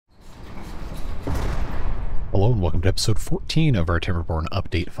Hello and welcome to episode 14 of our Timberborn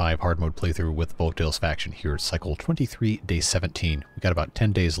Update 5 hard mode playthrough with Folktails faction here at cycle 23, day 17. We got about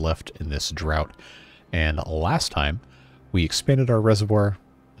 10 days left in this drought, and last time we expanded our reservoir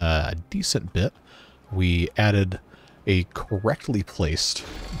a decent bit. We added a correctly placed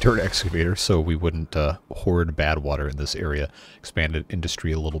dirt excavator so we wouldn't hoard bad water in this area, expanded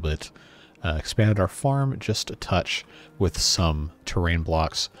industry a little bit, expanded our farm just a touch with some terrain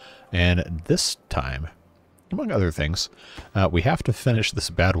blocks, and this time, among other things, we have to finish this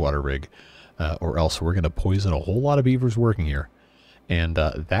bad water rig, or else we're going to poison a whole lot of beavers working here. And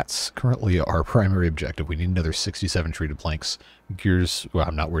that's currently our primary objective. We need another 67 treated planks. Gears, well,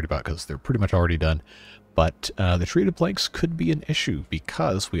 I'm not worried about because they're pretty much already done. But the treated planks could be an issue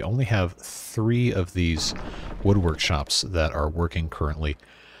because we only have 3 of these wood workshops that are working currently.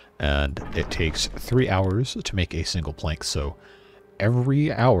 And it takes 3 hours to make a single plank. So every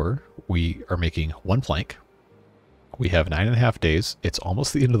hour we are making 1 plank. We have 9.5 days. It's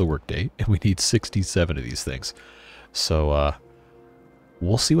almost the end of the workday, and we need 67 of these things. So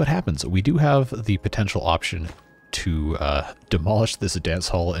we'll see what happens. We do have the potential option to demolish this dance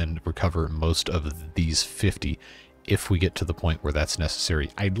hall and recover most of these 50 if we get to the point where that's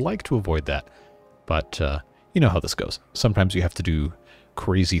necessary. I'd like to avoid that, but you know how this goes. Sometimes you have to do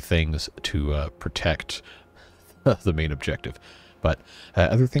crazy things to protect the main objective. But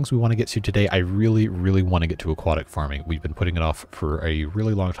other things we want to get to today, I really want to get to aquatic farming. We've been putting it off for a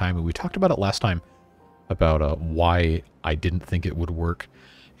really long time, and we talked about it last time about why I didn't think it would work.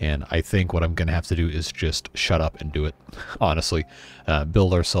 And I think what I'm going to have to do is just shut up and do it, honestly.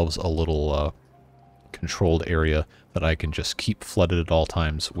 Build ourselves a little controlled area that I can just keep flooded at all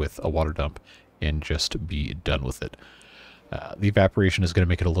times with a water dump and just be done with it. The evaporation is going to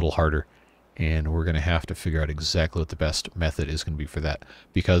make it a little harder, and we're going to have to figure out exactly what the best method is going to be for that.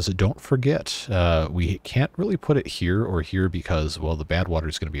 Because don't forget, we can't really put it here or here because, well, the bad water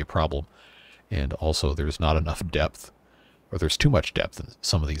is going to be a problem. And also there's not enough depth, or there's too much depth in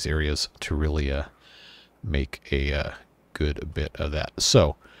some of these areas to really make a good bit of that.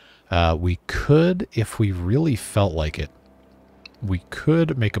 So we could, if we really felt like it, we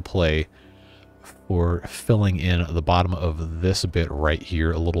could make a play for filling in the bottom of this bit right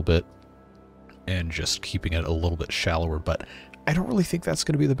here a little bit, and just keeping it a little bit shallower, but I don't really think that's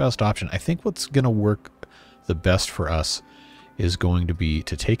going to be the best option. I think what's going to work the best for us is going to be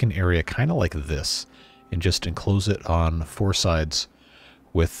to take an area kind of like this and just enclose it on 4 sides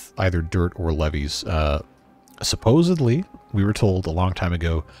with either dirt or levees. Supposedly, we were told a long time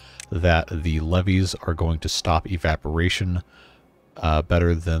ago that the levees are going to stop evaporation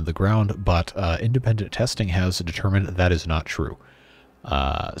better than the ground, but independent testing has determined that is not true.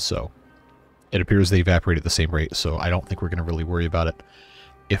 So it appears they evaporate at the same rate, so I don't think we're going to really worry about it.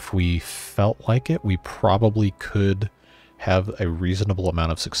 If we felt like it, we probably could have a reasonable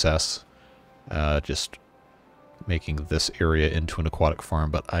amount of success just making this area into an aquatic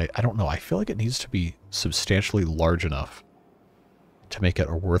farm, but I don't know. I feel like it needs to be substantially large enough to make it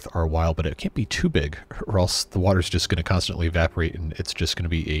worth our while, but it can't be too big, or else the water's just going to constantly evaporate, and it's just going to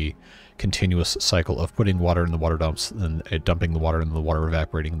be a continuous cycle of putting water in the water dumps, then dumping the water, and the water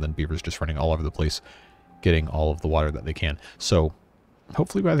evaporating, and then beavers just running all over the place, getting all of the water that they can. So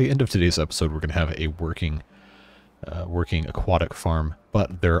hopefully by the end of today's episode, we're going to have a working aquatic farm,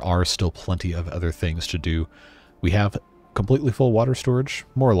 but there are still plenty of other things to do. We have completely full water storage,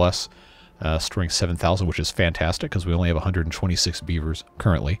 more or less, storing 7,000, which is fantastic because we only have 126 beavers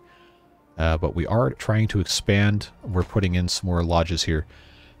currently. But we are trying to expand. We're putting in some more lodges here.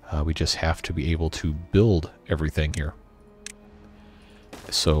 We just have to be able to build everything here.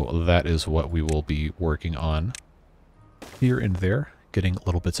 So that is what we will be working on here and there, getting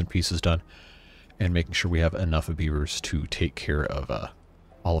little bits and pieces done, and making sure we have enough of beavers to take care of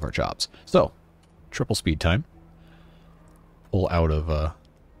all of our jobs. So, triple speed time. Pull out of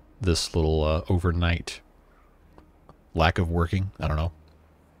this little overnight lack of working. I don't know.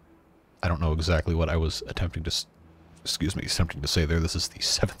 I don't know exactly what I was attempting to say there. This is the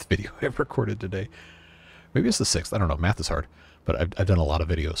 7th video I've recorded today. Maybe it's the 6th. I don't know. Math is hard. But I've done a lot of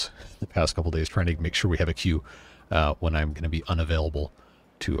videos the past couple days trying to make sure we have a queue when I'm going to be unavailable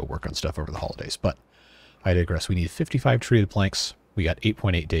to work on stuff over the holidays. But I digress. We need 55 treated planks. We got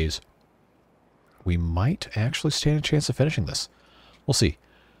 8.8 days. We might actually stand a chance of finishing this. We'll see.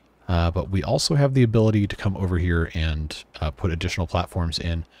 But we also have the ability to come over here and put additional platforms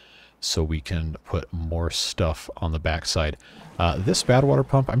in so we can put more stuff on the backside. This bad water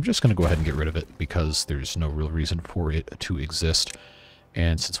pump, I'm just going to go ahead and get rid of it because there's no real reason for it to exist.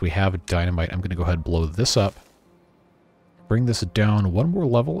 And since we have dynamite, I'm going to go ahead and blow this up, bring this down one more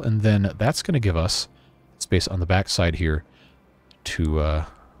level, and then that's going to give us, it's space on the back side here to,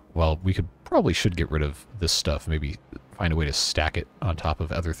 well, we probably should get rid of this stuff. Maybe find a way to stack it on top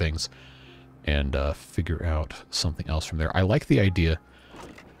of other things and figure out something else from there. I like the idea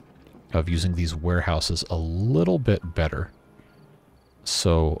of using these warehouses a little bit better.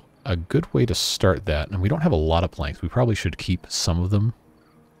 So a good way to start that, and we don't have a lot of planks. We probably should keep some of them.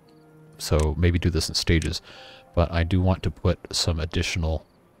 So maybe do this in stages. But I do want to put some additional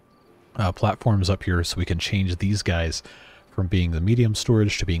platforms up here so we can change these guys from being the medium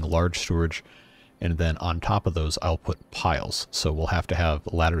storage to being large storage. And then on top of those, I'll put piles. So we'll have to have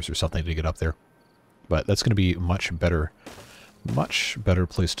ladders or something to get up there. But that's going to be much better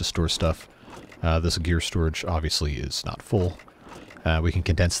place to store stuff. This gear storage obviously is not full. We can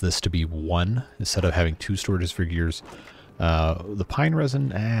condense this to be 1 instead of having 2 storages for gears. The pine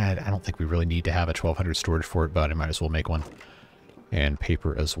resin, I don't think we really need to have a 1200 storage for it, but I might as well make one. And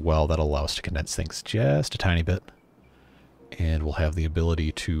paper as well. That'll allow us to condense things just a tiny bit. And we'll have the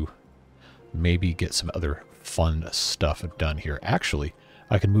ability to maybe get some other fun stuff done here. Actually,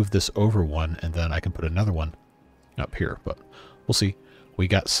 I can move this over 1, and then I can put another one up here, but we'll see. We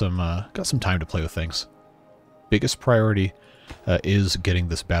got some time to play with things. Biggest priority is getting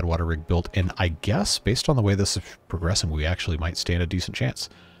this bad water rig built, and I guess based on the way this is progressing, we actually might stand a decent chance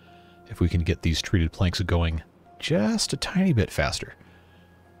if we can get these treated planks going just a tiny bit faster.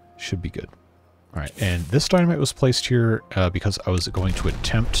 Should be good. All right, and this dynamite was placed here because I was going to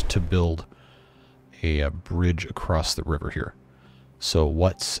attempt to build a bridge across the river here. So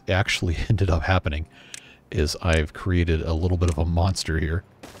what's actually ended up happening is I've created a little bit of a monster here.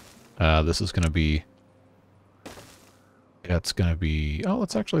 This is going to be... That's going to be... Oh,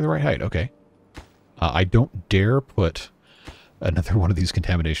 it's actually the right height. Okay. I don't dare put another one of these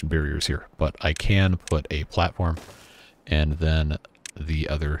contamination barriers here, but I can put a platform and then the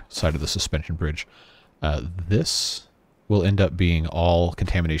other side of the suspension bridge. This will end up being all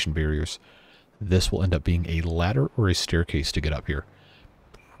contamination barriers. This will end up being a ladder or a staircase to get up here.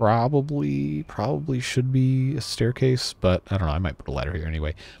 Probably should be a staircase, but I don't know. I might put a ladder here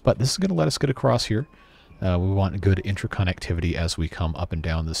anyway. But this is going to let us get across here. We want good interconnectivity as we come up and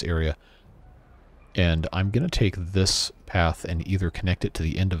down this area. And I'm going to take this path and either connect it to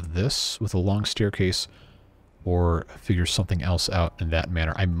the end of this with a long staircase or figure something else out in that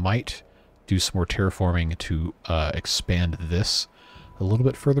manner. I might do some more terraforming to expand this a little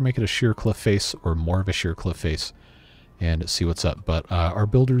bit further, make it a sheer cliff face or more of a sheer cliff face, and see what's up. But our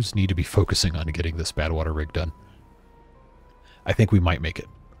builders need to be focusing on getting this bad water rig done. I think we might make it.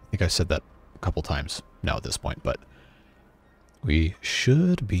 I think I said that a couple times now at this point, but we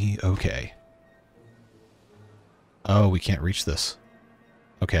should be okay. Oh, we can't reach this.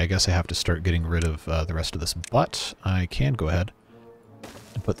 Okay, I guess I have to start getting rid of the rest of this, but I can go ahead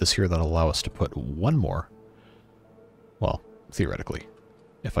and put this here that'll allow us to put one more. Well, theoretically,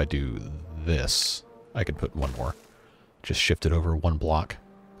 if I do this, I can put one more. Just shift it over 1 block.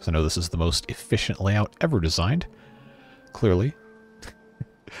 Because I know this is the most efficient layout ever designed. Clearly.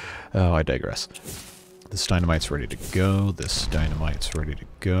 Oh, I digress. This dynamite's ready to go. This dynamite's ready to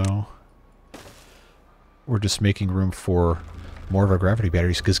go. We're just making room for more of our gravity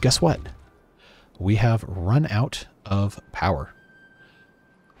batteries, because guess what? We have run out of power.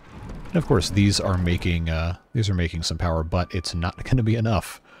 And of course, these are making some power, but it's not going to be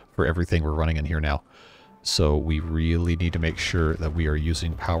enough for everything we're running in here now. So we really need to make sure that we are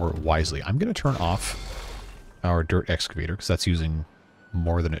using power wisely. I'm going to turn off our dirt excavator because that's using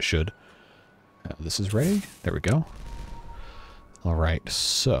more than it should. This is ready. There we go. All right,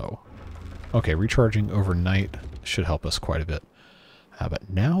 so... Okay, recharging overnight should help us quite a bit. But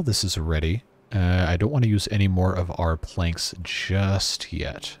now this is ready. I don't want to use any more of our planks just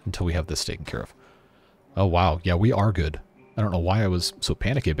yet until we have this taken care of. Oh, wow. Yeah, we are good. I don't know why I was so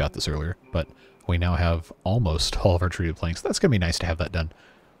panicky about this earlier, but we now have almost all of our treated planks. That's going to be nice to have that done.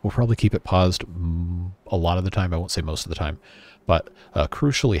 We'll probably keep it paused a lot of the time. I won't say most of the time. But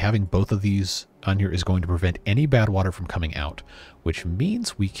crucially, having both of these on here is going to prevent any bad water from coming out, which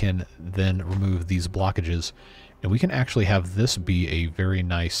means we can then remove these blockages, and we can actually have this be a very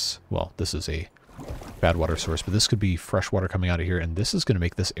nice, well, this is a bad water source, but this could be fresh water coming out of here, and this is going to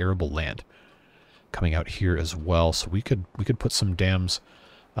make this arable land coming out here as well. So we could put some dams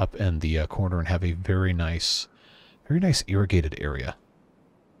up in the corner and have a very nice irrigated area,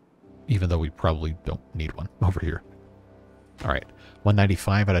 even though we probably don't need one over here. All right,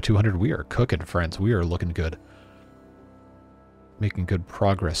 195 out of 200. We are cooking, friends. We are looking good. Making good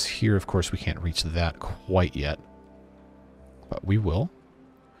progress here. Of course, we can't reach that quite yet, but we will.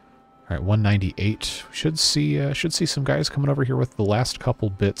 All right, 198. Should see some guys coming over here with the last couple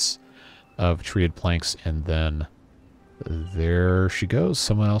bits of treated planks, and then there she goes.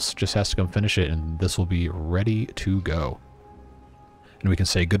 Someone else just has to come finish it, and this will be ready to go. And we can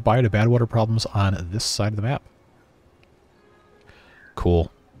say goodbye to bad water problems on this side of the map.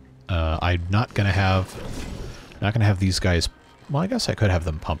 Cool. I'm not gonna have these guys. Well, I guess I could have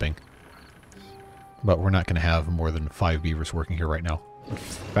them pumping, but we're not gonna have more than 5 beavers working here right now. In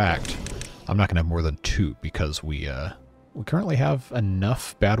fact, I'm not gonna have more than 2 because we currently have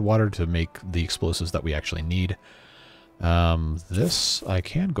enough bad water to make the explosives that we actually need. This I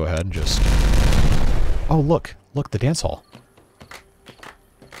can go ahead and just. Oh, look, the dance hall.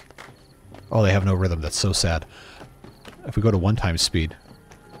 Oh, they have no rhythm. That's so sad. If we go to 1 times speed,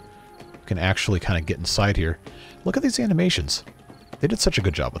 we can actually kind of get inside here. Look at these animations. They did such a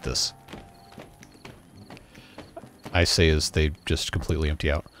good job with this. I say as they just completely empty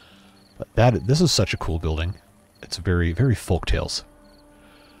out. But this is such a cool building. It's very, very Folktails.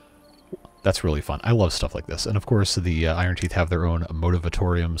 That's really fun. I love stuff like this. And of course, the Iron Teeth have their own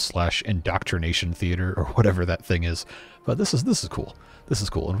motivatorium / indoctrination theater, or whatever that thing is. But this is cool. This is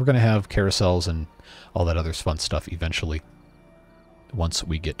cool. And we're going to have carousels and all that other fun stuff eventually, once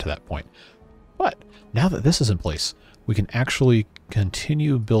we get to that point. But now that this is in place, we can actually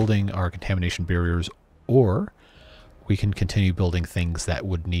continue building our contamination barriers, or we can continue building things that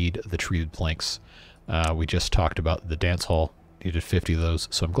would need the treated planks. We just talked about the dance hall. Needed 50 of those,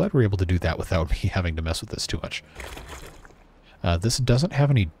 so I'm glad we're able to do that without me having to mess with this too much. This doesn't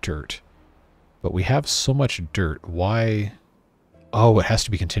have any dirt, but we have so much dirt. Why? Oh, it has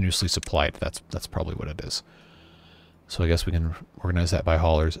to be continuously supplied. That's probably what it is. So I guess we can organize that by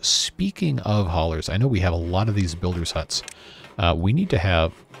haulers. Speaking of haulers, I know we have a lot of these builders' huts. We need to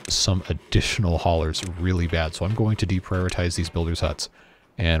have some additional haulers really bad, so I'm going to deprioritize these builders' huts,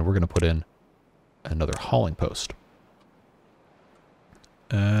 and we're going to put in another hauling post.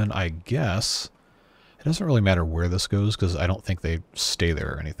 And I guess it doesn't really matter where this goes because I don't think they stay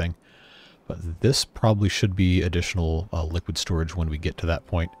there or anything. But this probably should be additional liquid storage when we get to that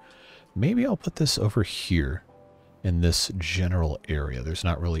point. Maybe I'll put this over here in this general area. There's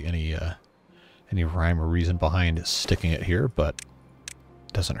not really any rhyme or reason behind sticking it here, but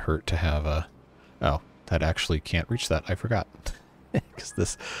it doesn't hurt to have a... Oh, that actually can't reach that. I forgot. Because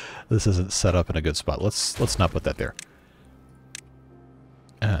this isn't set up in a good spot. Let's not put that there.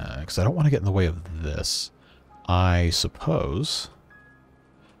 Because I don't want to get in the way of this. I suppose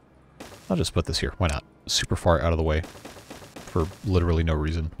I'll just put this here. Why not? Super far out of the way for literally no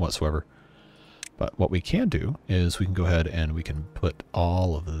reason whatsoever. But what we can do is we can go ahead and we can put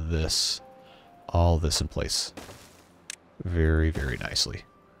all of this in place very, very nicely.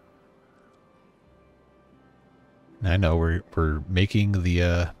 And I know we're making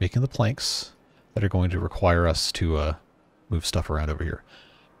the planks that are going to require us to move stuff around over here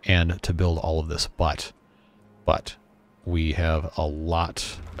and to build all of this, but we have a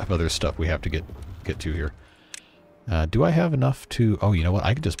lot of other stuff we have to get to here. Do I have enough to... Oh, you know what?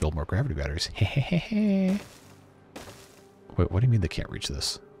 I could just build more gravity batteries. Wait, what do you mean they can't reach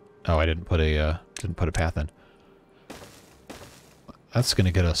this? Oh, I didn't put a path in. That's going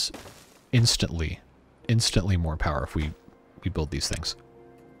to get us instantly more power if we build these things.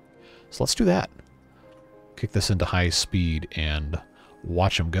 So let's do that. Kick this into high speed and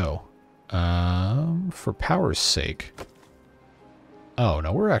watch them go. For power's sake. Oh,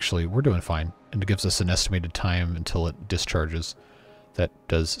 no, we're doing fine. And it gives us an estimated time until it discharges. That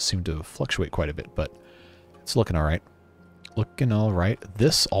does seem to fluctuate quite a bit, but it's looking all right. Looking all right.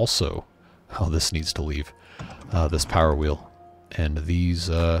 This also... Oh, this needs to leave. This power wheel. And these...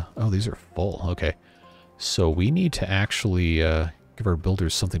 oh, these are full. Okay. So we need to actually give our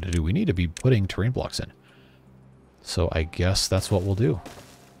builders something to do. We need to be putting terrain blocks in. So I guess that's what we'll do.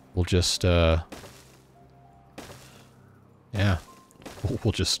 We'll just... yeah.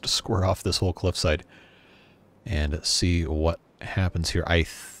 We'll just square off this whole cliffside and see what happens here. I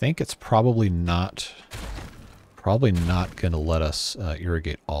think it's probably not going to let us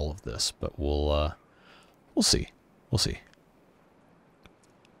irrigate all of this, but we'll see. We'll see.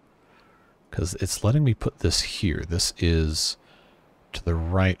 Because it's letting me put this here. This is to the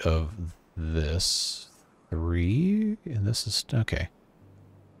right of this 3, and this is okay.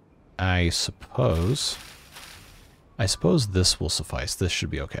 I suppose this will suffice. This should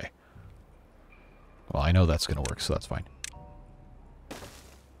be okay. Well, I know that's going to work, so that's fine.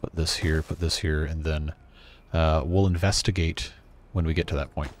 Put this here, and then we'll investigate when we get to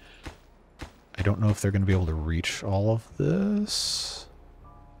that point. I don't know if they're going to be able to reach all of this.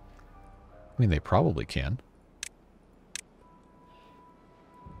 I mean, they probably can.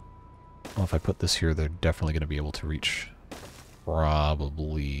 Well, if I put this here, they're definitely going to be able to reach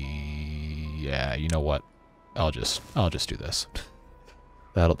probably Yeah, you know what? I'll just do this.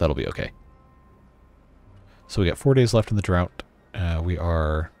 That'll be okay. So we got 4 days left in the drought. We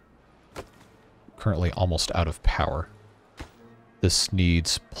are currently almost out of power. This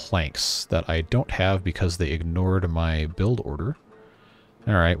needs planks that I don't have because they ignored my build order.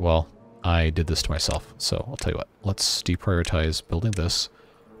 Alright, well, I did this to myself. So I'll tell you what, let's deprioritize building this.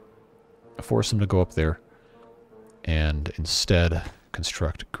 Force them to go up there. And instead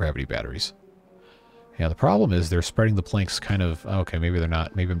construct gravity batteries. Yeah, the problem is they're spreading the planks kind of... Okay, maybe they're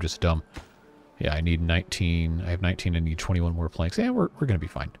not. Maybe I'm just dumb. Yeah, I need 19. I have 19. I need 21 more planks. And we're going to be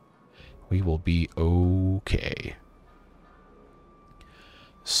fine. We will be okay.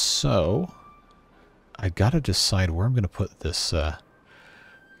 So, I got to decide where I'm going to put this...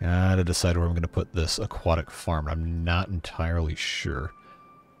 Gotta decide where I'm going to put this aquatic farm. I'm not entirely sure.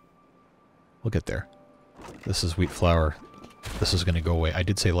 We'll get there. This is wheat flour. This is going to go away. I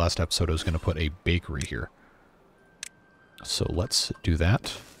did say last episode I was going to put a bakery here. So let's do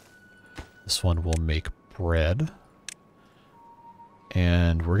that. This one will make bread.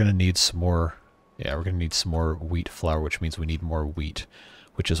 And we're going to need some more... Yeah, we're going to need some more wheat flour, which means we need more wheat.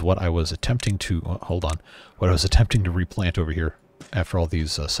 Which is what I was attempting to... Oh, hold on. What I was attempting to replant over here after all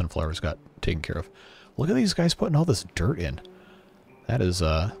these sunflowers got taken care of. Look at these guys putting all this dirt in. That is...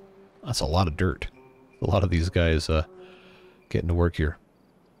 that's a lot of dirt. A lot of these guys getting to work here.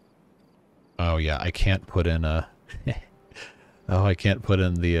 Oh yeah, I can't put in oh, I can't put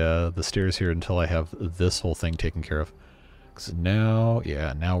in the stairs here until I have this whole thing taken care of. Because now,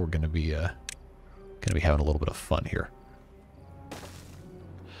 yeah, now we're gonna be having a little bit of fun here.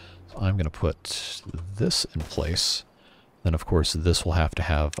 So I'm gonna put this in place. Then of course this will have to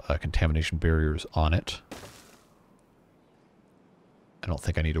have contamination barriers on it. I don't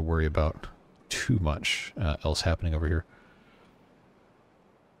think I need to worry about too much else happening over here.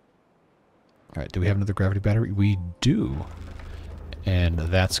 Alright, do we have another gravity battery? We do. And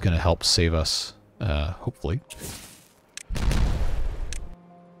that's going to help save us, hopefully.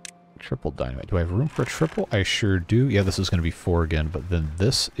 Triple dynamite. Do I have room for a triple? I sure do. Yeah, this is going to be 4 again, but then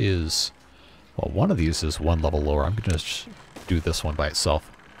this is... Well, one of these is 1 level lower. I'm going to just do this one by itself.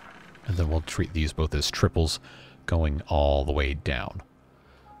 And then we'll treat these both as triples going all the way down.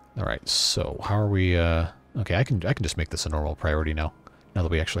 Alright, so how are we... Okay, I can just make this a normal priority now. Now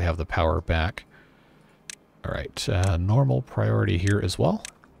that we actually have the power back. Alright, normal priority here as well.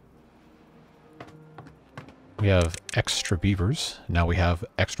 We have extra beavers. Now we have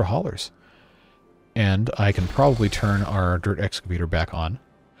extra haulers. And I can probably turn our dirt excavator back on.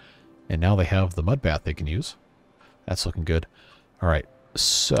 And now they have the mud bath they can use. That's looking good. Alright,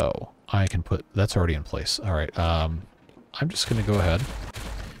 so I can put... That's already in place. Alright, I'm just going to go ahead.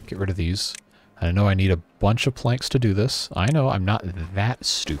 Get rid of these. I know I need a bunch of planks to do this. I know I'm not that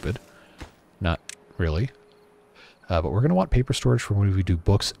stupid. Not really. But we're going to want paper storage for when we do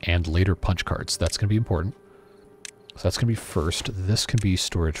books and later punch cards. That's going to be important. So that's going to be first. This can be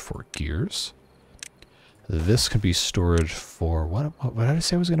storage for gears. This can be storage for... What did I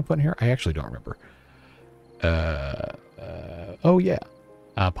say I was going to put in here? I actually don't remember. Oh yeah.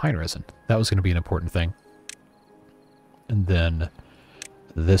 Pine resin. That was going to be an important thing. And then...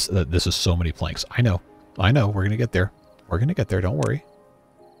 This is so many planks. I know. We're going to get there. We're going to get there. Don't worry.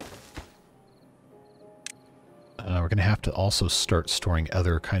 We're going to have to also start storing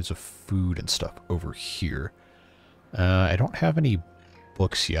other kinds of food and stuff over here. I don't have any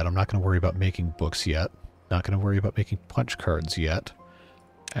books yet. I'm not going to worry about making books yet. Not going to worry about making punch cards yet.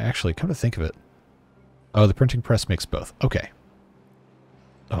 Actually, come to think of it. Oh, the printing press makes both. Okay.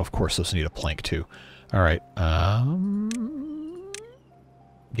 Oh, of course, those need a plank too. All right.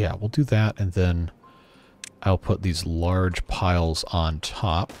 Yeah, we'll do that, and then I'll put these large piles on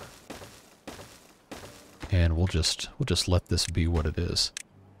top, and we'll just let this be what it is.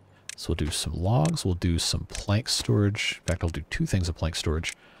 So we'll do some logs, we'll do some plank storage. In fact, I'll do 2 things of plank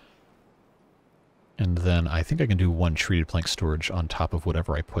storage, and then I think I can do 1 treated plank storage on top of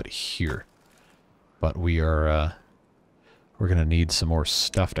whatever I put here. But we're going to need some more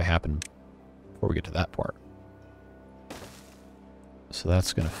stuff to happen before we get to that part. So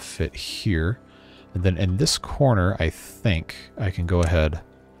that's going to fit here. And then in this corner, I think I can go ahead.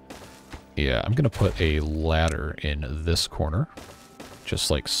 Yeah, I'm going to put a ladder in this corner.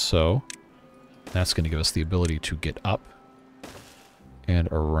 Just like so. That's going to give us the ability to get up and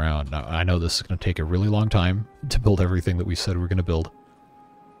around. Now, I know this is going to take a really long time to build everything that we said we were going to build.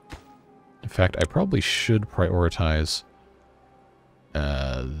 In fact, I probably should prioritize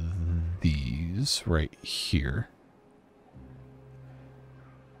these right here.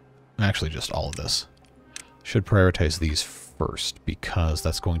 Actually, just all of this. Should prioritize these first, because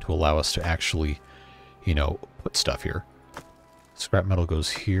that's going to allow us to actually, you know, put stuff here. Scrap metal goes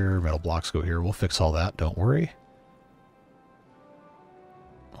here, metal blocks go here. We'll fix all that, don't worry.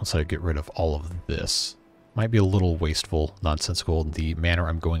 Once I get rid of all of this. Might be a little wasteful, nonsensical in the manner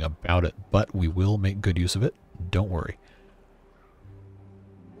I'm going about it, but we will make good use of it. Don't worry.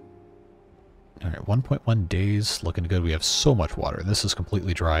 Alright, 1.1 days, looking good. We have so much water. This is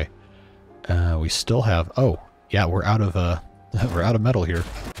completely dry. We still have... Oh, yeah, we're out of we're out of metal here.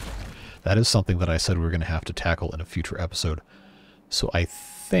 That is something that I said we were going to have to tackle in a future episode. So I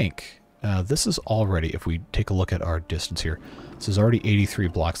think this is already, if we take a look at our distance here, this is already 83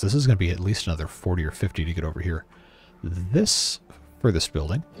 blocks. This is going to be at least another 40 or 50 to get over here. This furthest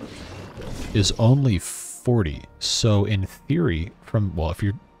building is only 40. So in theory, from, well, if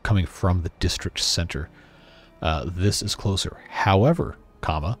you're coming from the district center, this is closer. However,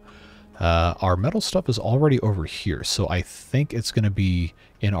 comma, our metal stuff is already over here. So I think it's going to be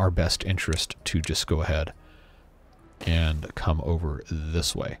in our best interest to just go ahead and come over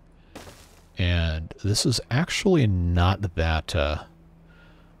this way. And this is actually not that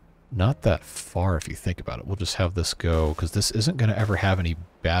far if you think about it. We'll just have this go, because this isn't going to ever have any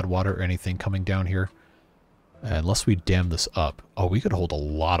bad water or anything coming down here. Unless we dam this up. Oh, we could hold a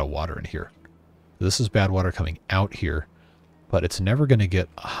lot of water in here. This is bad water coming out here, but it's never going to get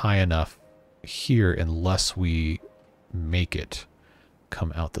high enough here unless we make it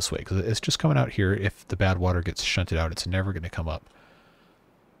come out this way. Because it's just coming out here. If the bad water gets shunted out, it's never going to come up.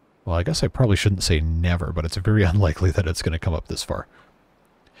 Well, I guess I probably shouldn't say never, but it's very unlikely that it's going to come up this far.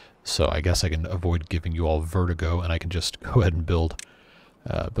 So I guess I can avoid giving you all vertigo, and I can just go ahead and build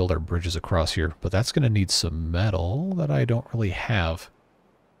our bridges across here. But that's going to need some metal that I don't really have.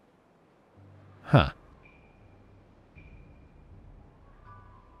 Huh.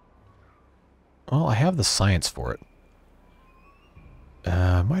 Well, I have the science for it.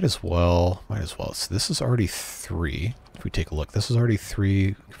 Might as well. So this is already 3. If we take a look, this is already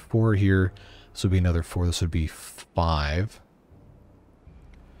 3, 4 here. This would be another 4. This would be 5.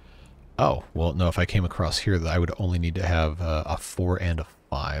 Oh, well, no, if I came across here, I would only need to have a 4 and a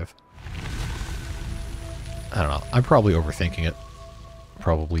 5. I don't know. I'm probably overthinking it.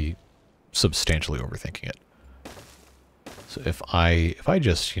 Probably substantially overthinking it. So if I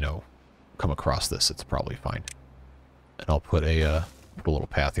just, you know, come across this, it's probably fine. And I'll put a little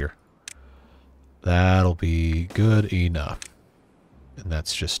path here. That'll be good enough. And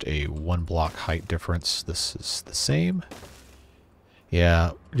that's just a 1 block height difference. This is the same.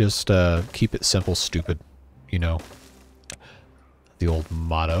 Yeah, just keep it simple, stupid. You know, the old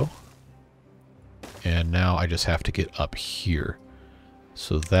motto. And now I just have to get up here.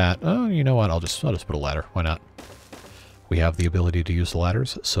 So that, oh, you know what, I'll just put a ladder. Why not? We have the ability to use the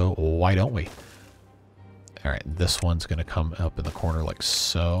ladders, so why don't we? Alright, this one's going to come up in the corner like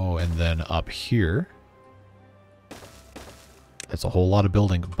so, and then up here. That's a whole lot of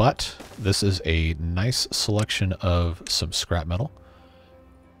building, but this is a nice selection of some scrap metal.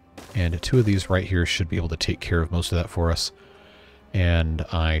 And 2 of these right here should be able to take care of most of that for us. And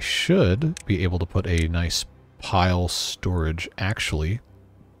I should be able to put a nice pile storage. Actually,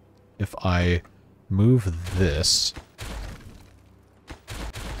 if I move this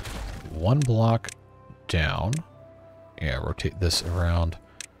 1 block down, yeah, rotate this around.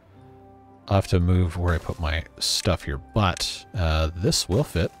 I'll have to move where I put my stuff here, but this will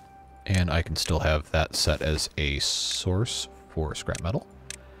fit, and I can still have that set as a source for scrap metal.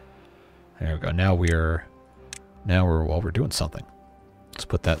 There we go. Now we're doing something. Let's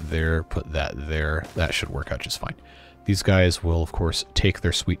put that there, put that there. That should work out just fine. These guys will, of course, take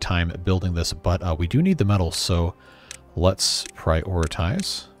their sweet time building this, but we do need the metal, so let's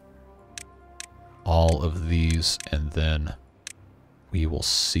prioritize all of these, and then we will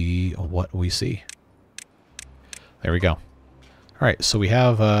see what we see. There we go. All right, so we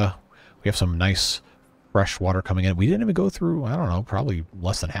have some nice fresh water coming in. We didn't even go through, I don't know, probably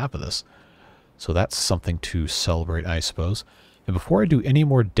less than half of this. So that's something to celebrate, I suppose. And before I do any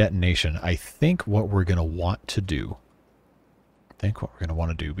more detonation, I think what we're going to want to do,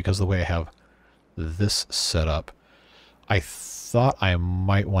 because of the way I have this set up, I thought I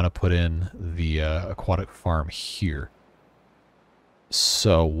might want to put in the aquatic farm here.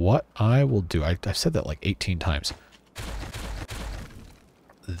 So what I will do, I've said that like 18 times.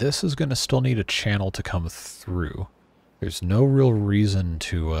 This is going to still need a channel to come through. There's no real reason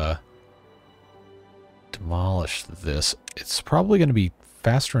to demolish this. It's probably going to be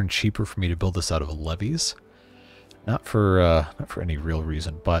faster and cheaper for me to build this out of levees. Not for any real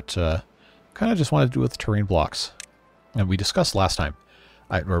reason, but kind of just wanted to do it with terrain blocks. And we discussed last time,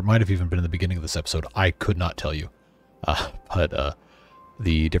 or it might have even been in the beginning of this episode, I could not tell you But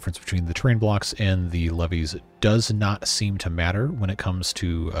the difference between the terrain blocks and the levees does not seem to matter when it comes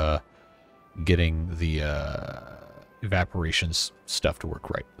to getting the evaporation stuff to work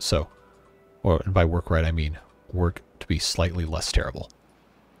right. So, and by work right, I mean work to be slightly less terrible.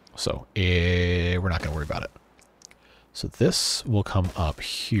 So, we're not going to worry about it. So this will come up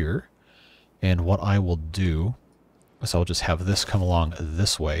here, and what I will do is I'll just have this come along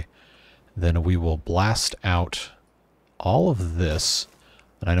this way. Then we will blast out all of this.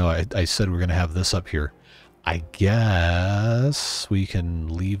 And I know I said we're going to have this up here. I guess we can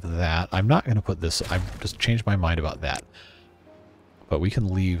leave that. I'm not going to put this. I've just changed my mind about that. But we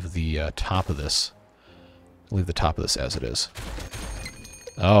can leave the top of this. Leave the top of this as it is.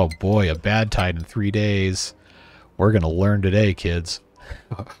 Oh boy, a bad tide in 3 days. We're going to learn today, kids.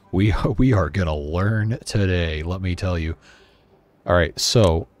 We are going to learn today, let me tell you. All right,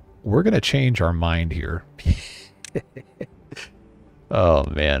 so we're going to change our mind here. Oh,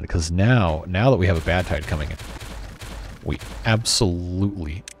 man, because now that we have a bad tide coming in, we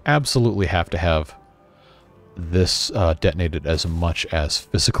absolutely have to have this detonated as much as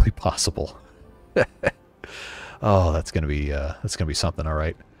physically possible. Oh, that's gonna be something, all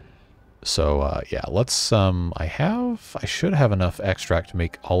right. So yeah, let's I should have enough extract to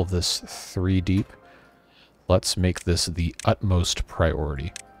make all of this 3 deep. Let's make this the utmost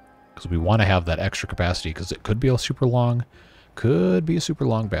priority because we want to have that extra capacity because it could be a super long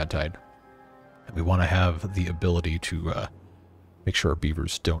bad tide. And we want to have the ability to make sure our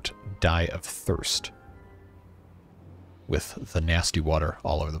beavers don't die of thirst with the nasty water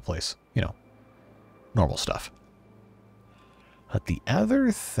all over the place. You know, normal stuff. But the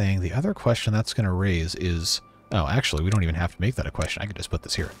other question that's going to raise is... Oh, actually, we don't even have to make that a question. I can just put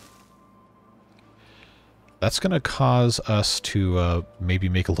this here. That's going to cause us to maybe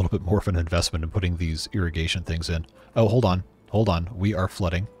make a little bit more of an investment in putting these irrigation things in. Oh, hold on. Hold on. We are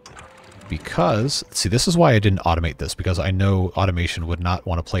flooding. Because... See, this is why I didn't automate this. Because I know automation would not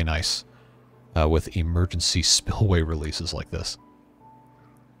want to play nice with emergency spillway releases like this.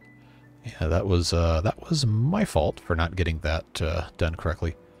 Yeah, that was my fault for not getting that done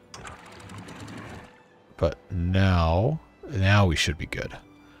correctly. But now we should be good.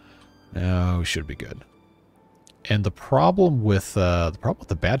 Now we should be good. And the problem with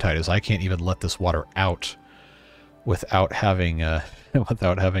the bad tide is I can't even let this water out without having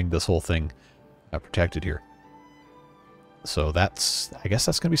this whole thing protected here. So I guess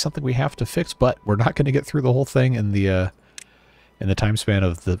that's gonna be something we have to fix. But we're not going to get through the whole thing in the time span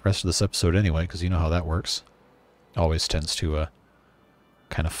of the rest of this episode anyway, because you know how that works. Always tends to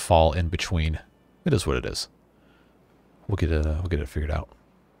kind of fall in between. It is what it is. We'll get it figured out.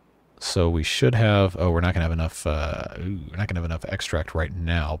 So we should have. Oh, we're not gonna have enough. We're not gonna have enough extract right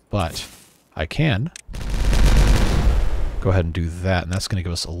now, but I can go ahead and do that, and that's gonna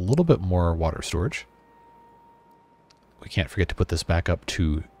give us a little bit more water storage. We can't forget to put this back up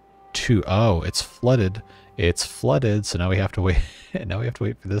to 2. Oh, it's flooded. It's flooded, so now we have to wait. Now we have to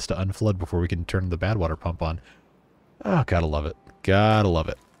wait for this to unflood before we can turn the bad water pump on. Oh, gotta love it. Gotta love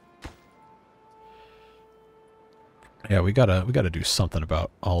it. Yeah, we gotta do something about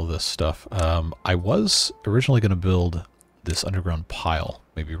all of this stuff. I was originally gonna build this underground pile,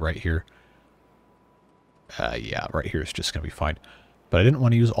 maybe right here. Yeah, right here is just gonna be fine. But I didn't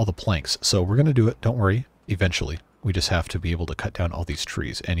want to use all the planks, so we're gonna do it. Don't worry. Eventually, we just have to be able to cut down all these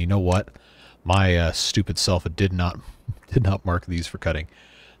trees. And you know what? My stupid self did not mark these for cutting.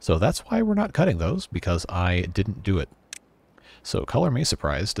 So that's why we're not cutting those, because I didn't do it. So color me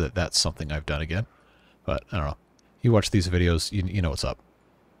surprised that that's something I've done again. But I don't know. You watch these videos, you know what's up.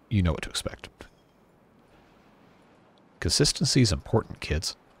 You know what to expect. Consistency is important,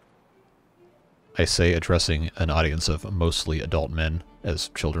 kids. I say addressing an audience of mostly adult men as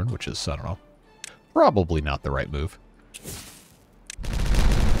children, which is, I don't know, probably not the right move.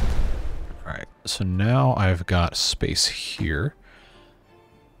 Alright, so now I've got space here.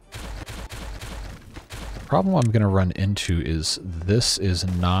 The problem I'm going to run into is this is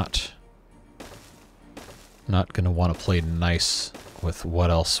not going to want to play nice with what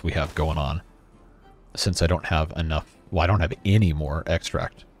else we have going on. Since I don't have enough, well, I don't have any more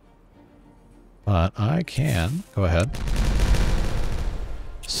extract. But I can go ahead,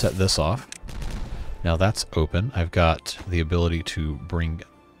 set this off. Now that's open. I've got the ability to bring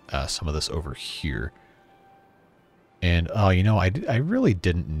some of this over here. And, oh, you know, I really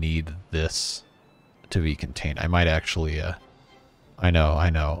didn't need this to be contained. I might actually, I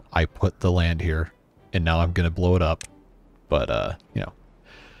know. I put the land here, and now I'm going to blow it up. But, you know,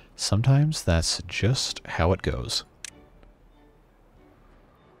 sometimes that's just how it goes.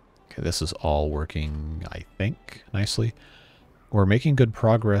 Okay, this is all working, I think, nicely. We're making good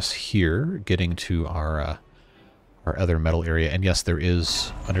progress here, getting to our other metal area. And yes, there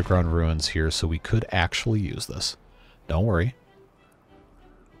is underground ruins here, so we could actually use this. Don't worry.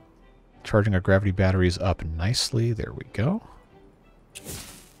 Charging our gravity batteries up nicely. There we go.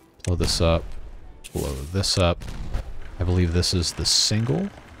 Blow this up. Blow this up. I believe this is the single.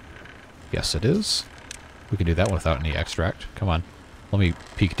 Yes, it is. We can do that one without any extract. Come on. Let me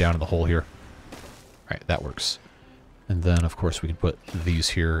peek down in the hole here. Alright, that works. And then, of course, we can put these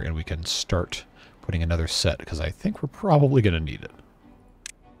here, and we can start putting another set, because I think we're probably going to need it.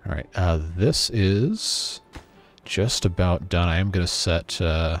 Alright, this is just about done. I am going to set...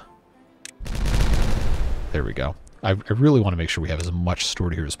 there we go. I really want to make sure we have as much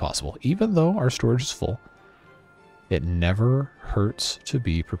stored here as possible. Even though our storage is full, it never hurts to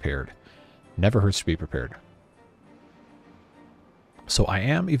be prepared. Never hurts to be prepared. So I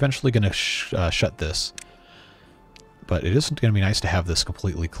am eventually going to shut this. But it isn't going to be nice to have this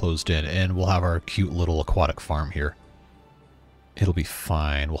completely closed in. And we'll have our cute little aquatic farm here. It'll be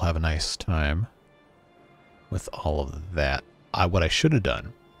fine. We'll have a nice time with all of that. What I should have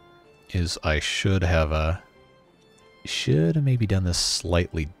done is I should have maybe done this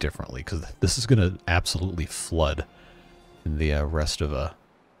slightly differently, because this is going to absolutely flood in the rest of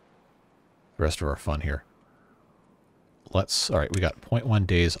our fun here. All right, we got 0.1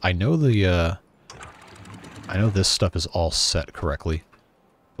 days. I know I know this stuff is all set correctly,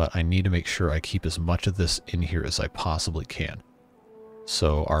 but I need to make sure I keep as much of this in here as I possibly can.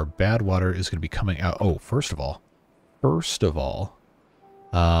 So our bad water is going to be coming out. Oh, first of all, oh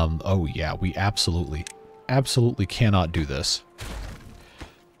yeah, we absolutely cannot do this.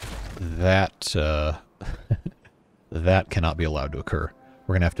 That, that cannot be allowed to occur.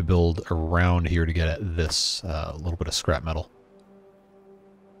 We're going to have to build around here to get at this little bit of scrap metal.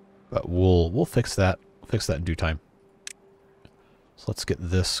 But we'll fix that. We'll fix that in due time. So let's get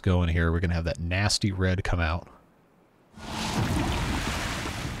this going here. We're going to have that nasty red come out.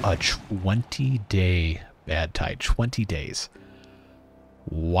 A 20-day bad tide. 20 days.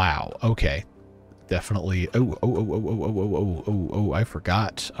 Wow. Okay. Definitely. Oh, I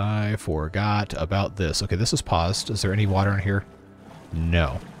forgot. I forgot about this. Okay, this is paused. Is there any water in here?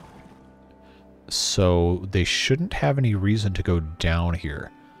 No. So they shouldn't have any reason to go down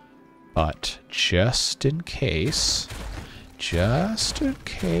here. But just in case, I'm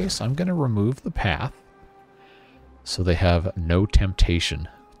going to remove the path so they have no temptation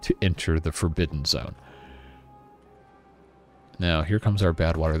to enter the forbidden zone. Now, here comes our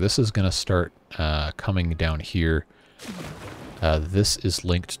bad water. This is going to start coming down here. This is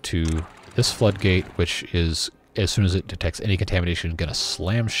linked to this floodgate, which is, as soon as it detects any contamination, going to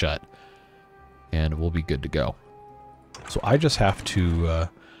slam shut, and we'll be good to go. So I just have to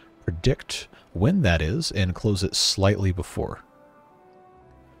predict when that is and close it slightly before.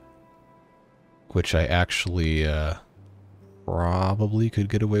 Which I actually probably could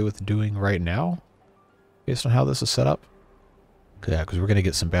get away with doing right now, based on how this is set up. Yeah, because we're going to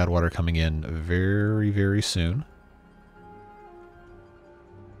get some bad water coming in very, very soon.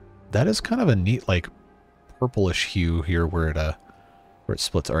 That is kind of a neat, like, purplish hue here where it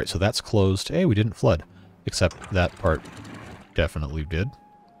splits. All right, so that's closed. Hey, we didn't flood, except that part definitely did.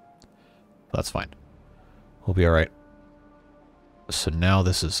 That's fine. We'll be all right. So now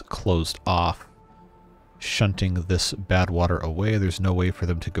this is closed off, shunting this bad water away. There's no way for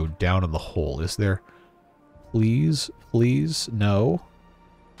them to go down in the hole, is there? Please, please, no.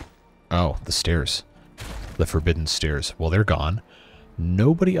 Oh, the stairs. The forbidden stairs. Well, they're gone.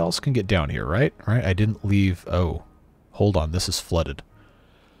 Nobody else can get down here, right? Right? I didn't leave... Oh, hold on. This is flooded.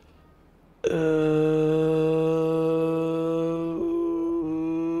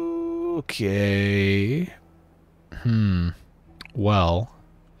 Okay. Well,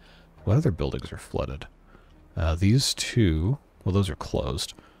 what other buildings are flooded? These two... Well, those are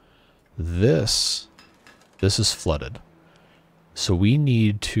closed. This is flooded. So we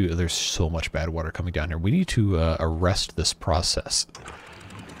need to... There's so much bad water coming down here. We need to arrest this process.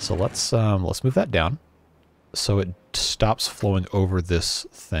 So let's move that down so it stops flowing over this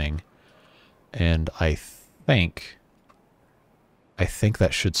thing. And I think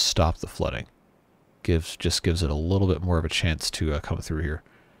that should stop the flooding. Just gives it a little bit more of a chance to come through here.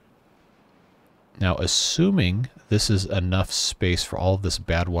 Now, assuming this is enough space for all of this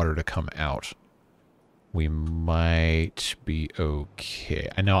bad water to come out, we might be okay.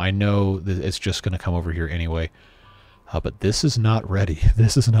 I know that it's just going to come over here anyway, but this is not ready.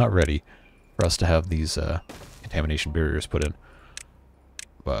 This is not ready for us to have these contamination barriers put in.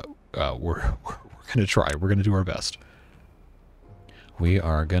 But we're going to try. We're going to do our best. We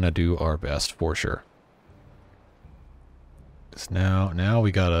are gonna do our best for sure. Now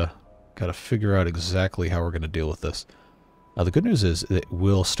we gotta figure out exactly how we're gonna deal with this. The good news is it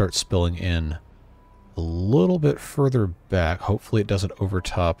will start spilling in a little bit further back. Hopefully it doesn't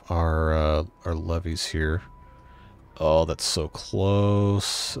overtop our levees here. Oh, that's so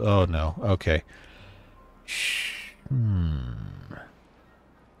close. Oh no. Okay.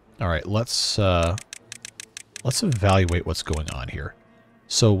 All right, let's evaluate what's going on here.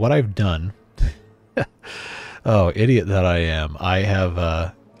 So what I've done, oh, idiot that I am, I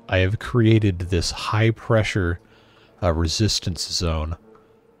have created this high pressure resistance zone,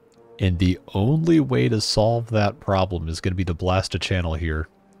 and the only way to solve that problem is going to be to blast a channel here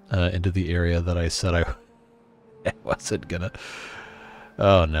into the area that I said I wasn't gonna.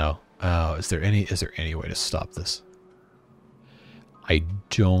 Oh no. Oh, is there any way to stop this? I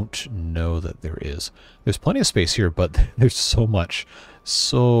don't know that there is. There's plenty of space here, but there's so much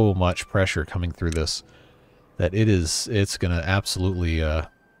pressure coming through this that it's gonna absolutely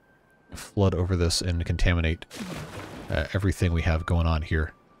flood over this and contaminate everything we have going on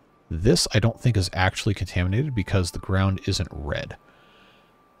here. This I don't think is actually contaminated because the ground isn't red.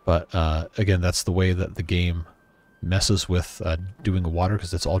 But again, that's the way that the game messes with doing water,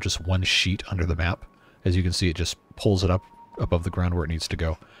 because it's all just one sheet under the map. As you can see, it just pulls it up above the ground where it needs to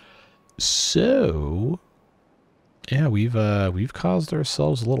go. So yeah, we've caused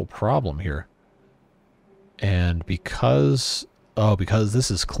ourselves a little problem here. And because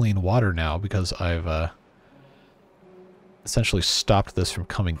this is clean water now, because I've essentially stopped this from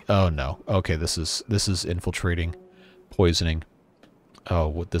coming. Oh no. Okay, this is infiltrating, poisoning.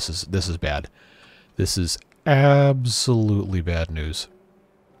 Oh, this is bad. This is absolutely bad news.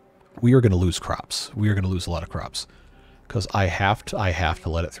 We are going to lose crops. We are going to lose a lot of crops because I have to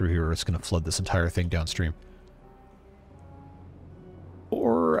let it through here, or it's going to flood this entire thing downstream.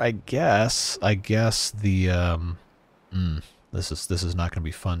 Or I guess the this is not going to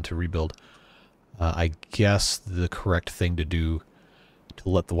be fun to rebuild. I guess the correct thing to do to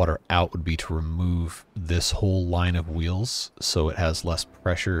let the water out would be to remove this whole line of wheels so it has less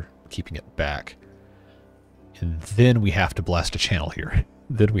pressure keeping it back. And then we have to blast a channel here.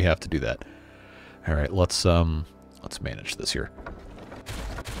 Then we have to do that. All right, let's manage this here.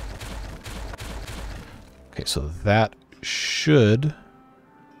 Okay, so that should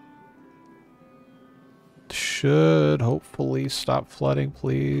hopefully stop flooding,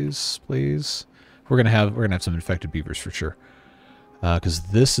 please. We're gonna have some infected beavers for sure, because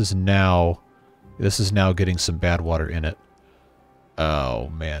this is now getting some bad water in it. Oh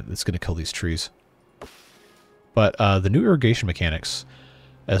man, it's gonna kill these trees. But the new irrigation mechanics,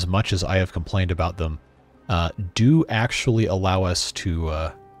 as much as I have complained about them, do actually allow us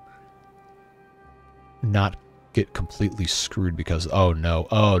to not get completely screwed, because oh no,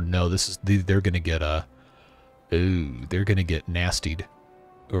 they're gonna get they're gonna get nastied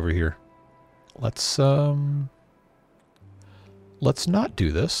over here. Let's not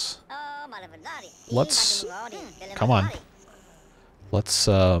do this. Come on. Let's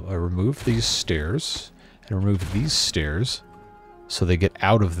remove these stairs and remove these stairs so they get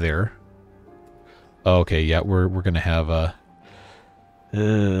out of there. Okay, yeah, we're gonna have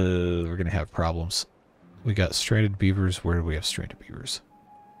problems. We got stranded beavers. Where do we have stranded beavers?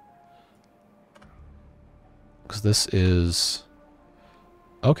 Because this is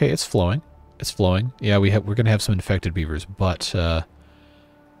okay. It's flowing. It's flowing. Yeah, we're gonna have some infected beavers, but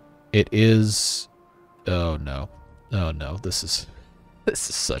it is. Oh no! Oh no! This is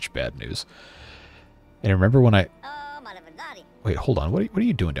such bad news. And remember when I wait? Hold on. What are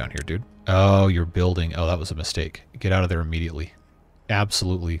you doing down here, dude? Oh, you're building. Oh, that was a mistake. Get out of there immediately.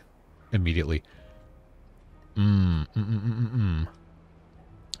 Absolutely, immediately.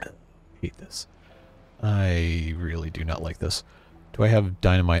 Hate this. I really do not like this. Do I have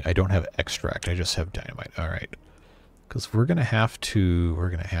dynamite? I don't have extract. I just have dynamite. All right, because we're gonna have to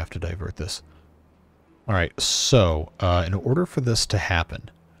divert this. All right. So, in order for this to happen,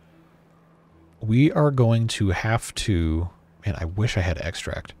 we are going to have to. Man, I wish I had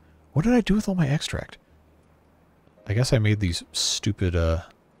extract. What did I do with all my extract? I guess I made these stupid.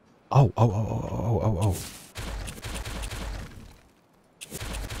 Oh.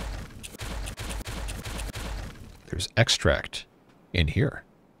 There's extract in here.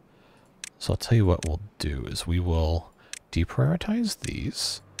 So I'll tell you what we'll do is we will deprioritize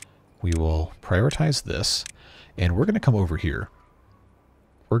these. We will prioritize this, and we're going to come over here.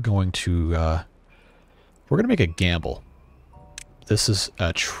 We're going to make a gamble. This is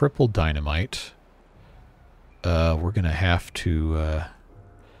a triple dynamite. We're going to have to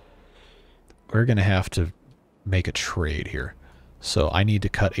make a trade here. So I need to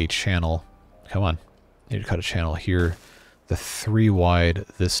cut a channel. Come on. I need to cut a channel here. The 3 wide,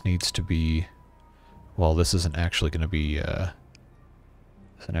 this needs to be... Well, this isn't actually going to be...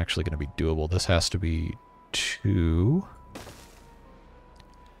 isn't actually going to be doable. This has to be 2...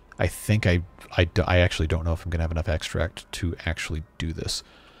 I think I actually don't know if I'm going to have enough extract to actually do this.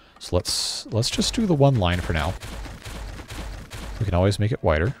 So let's just do the 1 line for now. We can always make it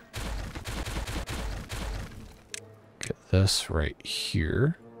wider. Get this right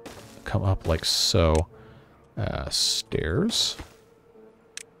here. Come up like so. Stairs.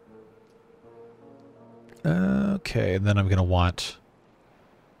 Okay, and then I'm going to want...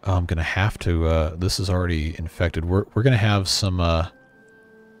 I'm going to have to... this is already infected. We're going to have some... we're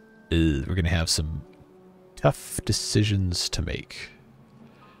going to have some tough decisions to make.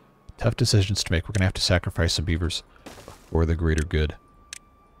 Tough decisions to make. We're going to have to sacrifice some beavers for the greater good.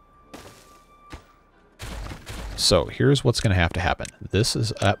 So here's what's going to have to happen. This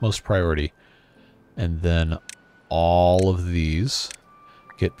is utmost priority. And then all of these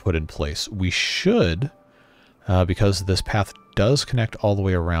get put in place. We should, because this path does connect all the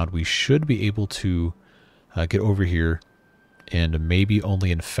way around, we should be able to get over here and maybe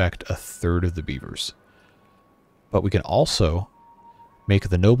only infect a third of the beavers. But we can also make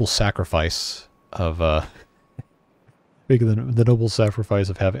the noble sacrifice of the noble sacrifice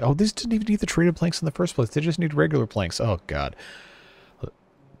of having... Oh, these didn't even need the traded planks in the first place. They just need regular planks. Oh, God.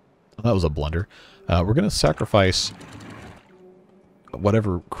 That was a blunder. We're going to sacrifice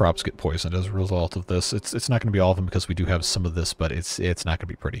whatever crops get poisoned as a result of this. It's not going to be all of them because we do have some of this, but it's not going to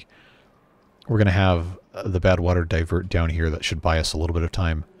be pretty. We're going to have the bad water divert down here. That should buy us a little bit of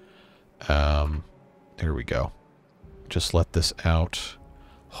time. There we go. Just let this out.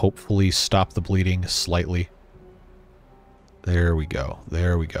 Hopefully stop the bleeding slightly. There we go.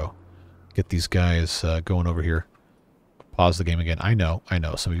 There we go. Get these guys going over here. Pause the game again. I know.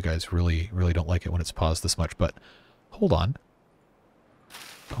 Some of you guys really don't like it when it's paused this much, but hold on.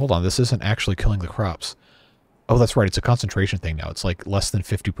 Hold on. This isn't actually killing the crops. Oh, that's right. It's a concentration thing now. It's like less than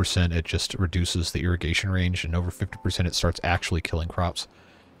 50%. It just reduces the irrigation range, and over 50% it starts actually killing crops.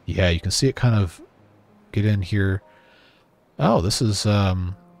 Yeah, you can see it kind of get in here. Oh, this is...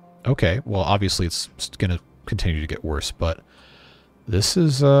 okay, well, obviously it's going to continue to get worse, but this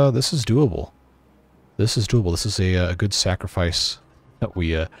is doable. This is doable. This is a good sacrifice that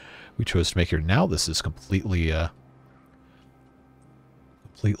we chose to make here. Now this is completely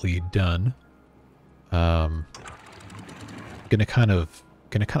done. Gonna kind of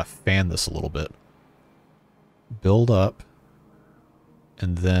fan this a little bit. Build up,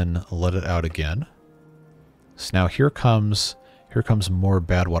 and then let it out again. So now here comes more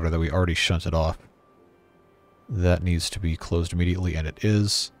bad water that we already shunted off. That needs to be closed immediately, and it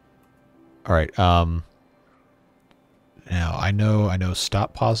is. All right. Now I know.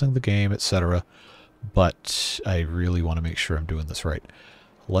 Stop pausing the game, etc. But I really want to make sure I'm doing this right.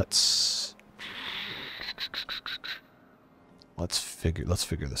 Let's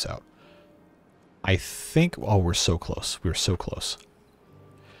figure this out. I think. Oh, we're so close. We're so close.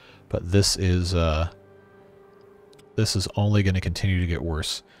 But this is only going to continue to get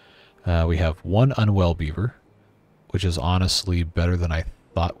worse. We have one unwell beaver, which is honestly better than I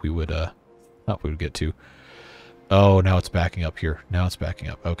thought we would get to. Oh, now it's backing up here. Now it's backing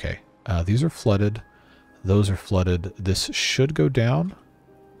up. Okay. These are flooded. Those are flooded. This should go down.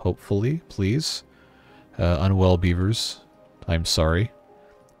 Hopefully, please. Unwell beavers. I'm sorry.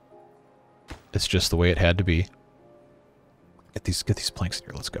 It's just the way it had to be. Get these planks in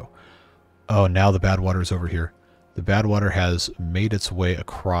here. Let's go. Oh, now the bad water is over here. The bad water has made its way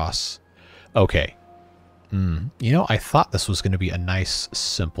across. Okay. You know, I thought this was going to be a nice,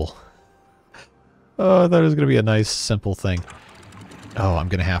 simple... Oh, I thought it was going to be a nice, simple thing. Oh, I'm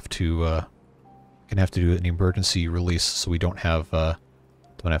going to have to do an emergency release so we don't have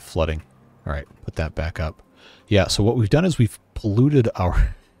flooding. All right, put that back up. Yeah, so what we've done is we've polluted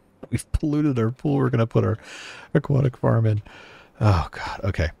our pool. We're going to put our aquatic farm in. Oh God.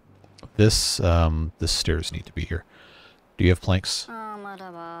 Okay. This stairs need to be here. Do you have planks?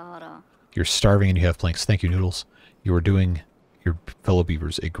 You're starving and you have planks. Thank you, Noodles. You are doing your fellow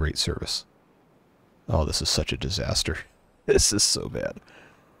beavers a great service. Oh, this is such a disaster. This is so bad.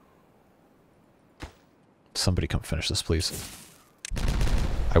 Somebody come finish this, please.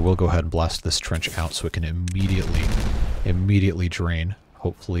 I will go ahead and blast this trench out so it can immediately drain.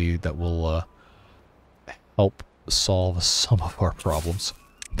 Hopefully that will help solve some of our problems.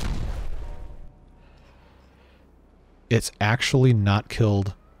 It's actually not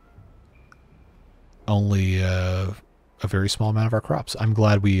killed only a very small amount of our crops. I'm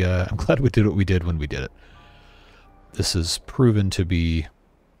glad we did what we did when we did it. this has proven to be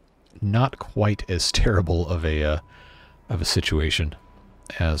not quite as terrible of a situation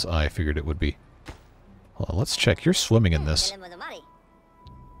as I figured it would be. Well, let's check. You're swimming in this,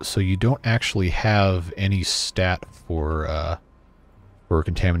 so you don't actually have any stat for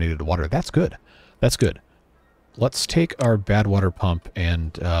contaminated water. That's good. That's good. Let's take our bad water pump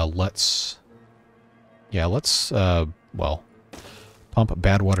and let's well, pump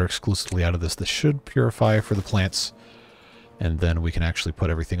bad water exclusively out of this. This should purify for the plants, and then we can actually put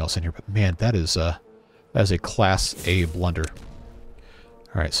everything else in here. But man, that is a Class A blunder.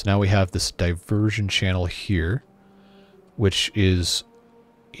 All right, so now we have this diversion channel here, which is,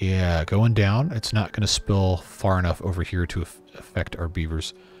 yeah, going down. It's not going to spill far enough over here to affect our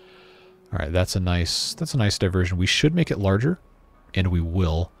beavers. All right, that's a nice diversion. We should make it larger, and we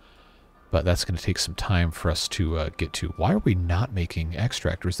will, but that's going to take some time for us to get to. Why are we not making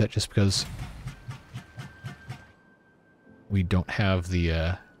extractor? Is that just because we don't have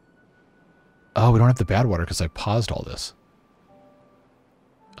the... Oh, we don't have the bad water because I paused all this.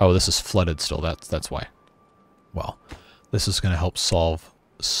 Oh, this is flooded still. That's why. Well, this is going to help solve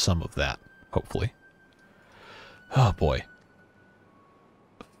some of that, hopefully. Oh, boy.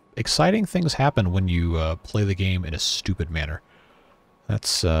 Exciting things happen when you play the game in a stupid manner.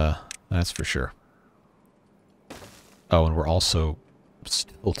 That's for sure. Oh, and we're also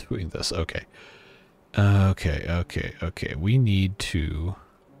still doing this. Okay. Okay. We need to...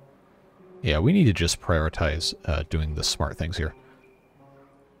 Yeah, we need to just prioritize doing the smart things here.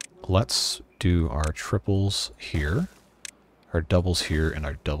 Let's do our triples here, our doubles here, and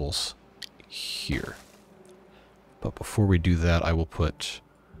our doubles here. But before we do that, I will put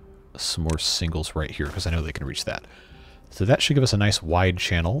some more singles right here, because I know they can reach that. So that should give us a nice wide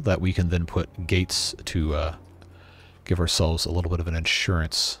channel that we can then put gates to give ourselves a little bit of an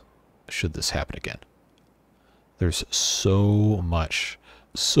insurance should this happen again. There's so much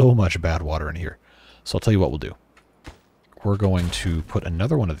bad water in here. So I'll tell you what we'll do. We're going to put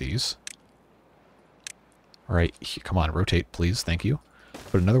another one of these. All right, come on, rotate, please. Thank you.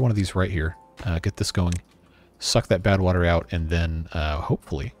 Put another one of these right here. Get this going. Suck that bad water out, and then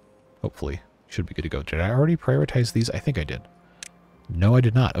hopefully, should be good to go. Did I already prioritize these? I think I did. No, I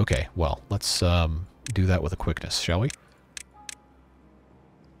did not. Okay, well, let's do that with a quickness, shall we?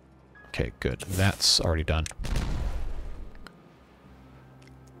 Okay, good. That's already done.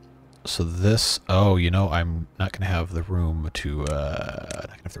 So this, oh, you know, I'm not going to have the room to,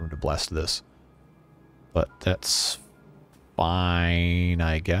 blast this. But that's fine,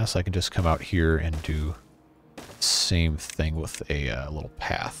 I guess. I can just come out here and do the same thing with a little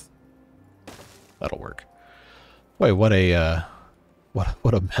path. That'll work. Wait, what a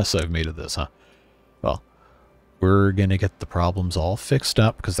mess I've made of this, huh? Well, we're going to get the problems all fixed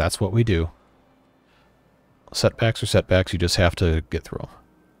up, because that's what we do. Setbacks are setbacks, you just have to get through them.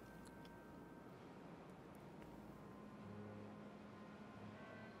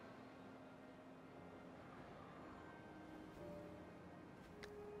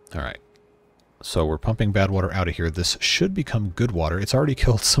 Alright, so we're pumping bad water out of here. This should become good water. It's already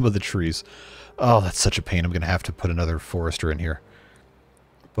killed some of the trees. Oh, that's such a pain. I'm going to have to put another forester in here.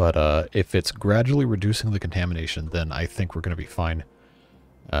 But if it's gradually reducing the contamination, then I think we're going to be fine.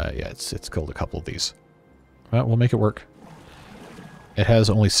 Yeah, it's killed a couple of these. Well, we'll make it work. It has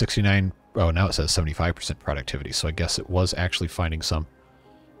only 69... Oh, now it says 75% productivity, so I guess it was actually finding some.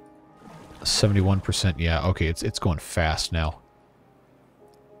 71%, yeah, okay, it's going fast now.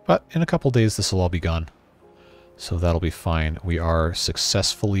 But in a couple days, this will all be gone. So that'll be fine. We are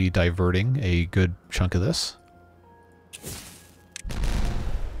successfully diverting a good chunk of this.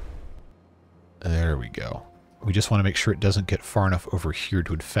 There we go. We just want to make sure it doesn't get far enough over here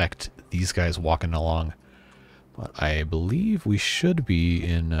to infect these guys walking along. But I believe we should be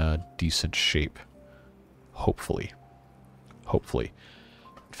in decent shape. Hopefully. Hopefully.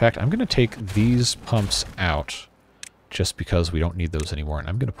 In fact, I'm going to take these pumps out just because we don't need those anymore. And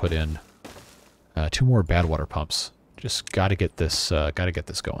I'm going to put in 2 more bad water pumps. Just got to get this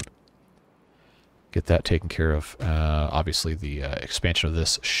going. Get that taken care of. Obviously, the expansion of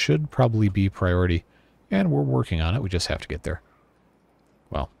this should probably be priority, and we're working on it. We just have to get there.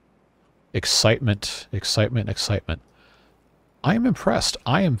 Well, excitement, excitement, excitement. I am impressed.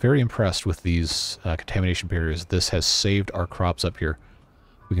 I am very impressed with these contamination barriers. This has saved our crops up here.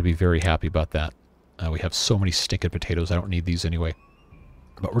 We can be very happy about that. We have so many stinking potatoes. I don't need these anyway.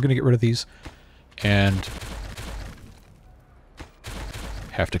 But we're going to get rid of these. And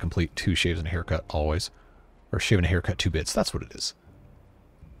have to complete 2 shaves and a haircut always. Or shave and a haircut 2 bits. That's what it is.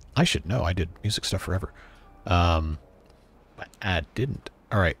 I should know. I did music stuff forever. But I didn't.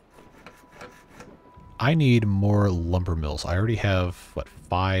 Alright. I need more lumber mills. I already have, what,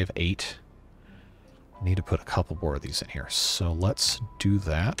 5, 8? I need to put a couple more of these in here. So let's do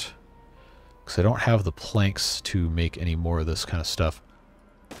that. Because I don't have the planks to make any more of this kind of stuff.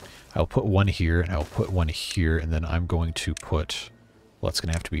 I'll put one here, and I'll put one here, and then I'm going to put... Well, it's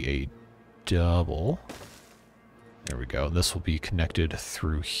going to have to be a double. There we go. This will be connected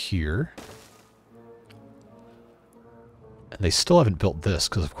through here. And they still haven't built this,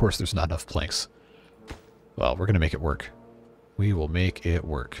 because of course there's not enough planks. Well, we're going to make it work. We will make it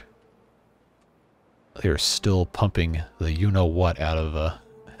work. They are still pumping the you-know-what out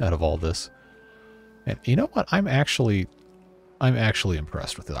of all this. And you know what? I'm actually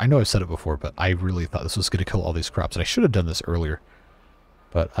impressed with it. I know I've said it before, but I really thought this was going to kill all these crops, and I should have done this earlier.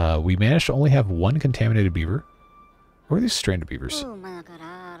 But we managed to only have one contaminated beaver. Where are these stranded beavers?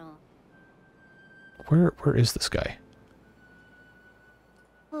 Where is this guy?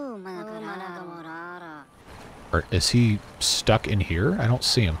 Or is he stuck in here? I don't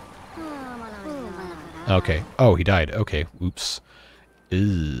see him. Okay. Oh, he died. Okay. Oops.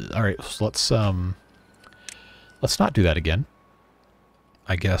 Alright, so let's not do that again.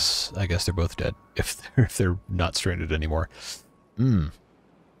 I guess they're both dead if they're not stranded anymore.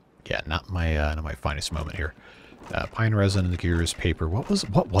 Yeah, not my finest moment here. Pine resin, the gears, paper. What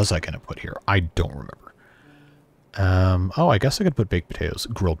was I gonna put here? I don't remember. Oh, I guess I could put baked potatoes,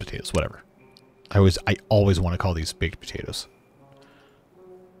 grilled potatoes, whatever. I always want to call these baked potatoes.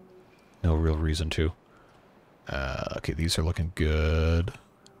 No real reason to. Okay, these are looking good.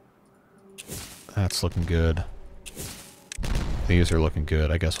 That's looking good. These are looking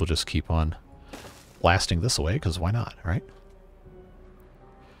good. I guess we'll just keep on blasting this away, because why not, right?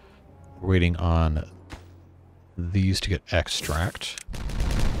 We're waiting on these to get extract,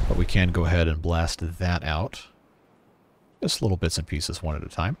 but we can go ahead and blast that out. Just little bits and pieces, one at a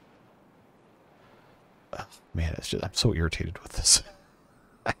time. Oh, man, it's just, I'm so irritated with this.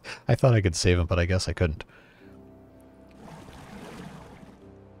 I thought I could save him, but I guess I couldn't.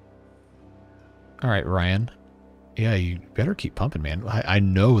 Alright, Ryan. Yeah, you better keep pumping, man. I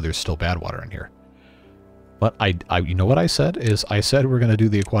know there's still bad water in here. But you know what I said? I said we're going to do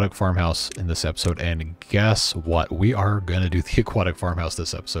the aquatic farmhouse in this episode, and guess what? We are going to do the aquatic farmhouse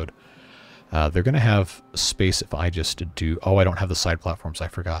this episode. They're going to have space if I just do... Oh, I don't have the side platforms. I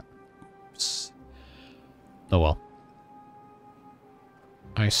forgot. Oops. Oh, well.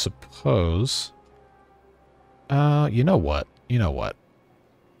 I suppose... you know what? You know what?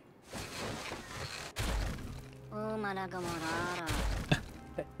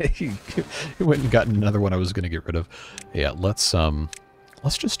 He went and got another one I was going to get rid of. Yeah, let's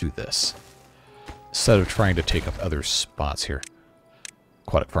just do this. Instead of trying to take up other spots here.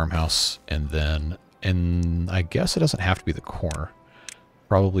 Aquatic farmhouse, and then... And I guess it doesn't have to be the corner.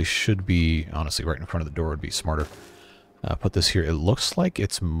 Probably should be, honestly, right in front of the door would be smarter. Put this here. It looks like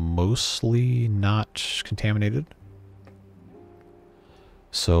it's mostly not contaminated.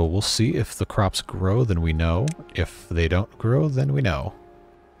 So we'll see if the crops grow, then we know. If they don't grow, then we know.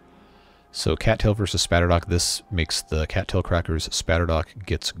 So cattail versus spatterdock. This makes the cattail crackers. Spatterdock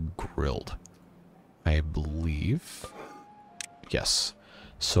gets grilled, I believe. Yes.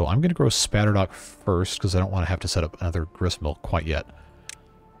 So I'm going to grow spatterdock first because I don't want to have to set up another grist mill quite yet.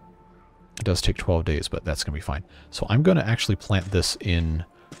 It does take 12 days, but that's going to be fine. So I'm going to actually plant this in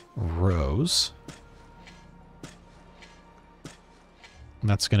rows. And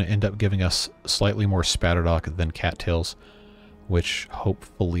that's going to end up giving us slightly more spatterdock than cattails, which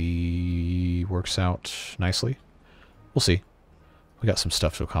hopefully works out nicely. We'll see. We got some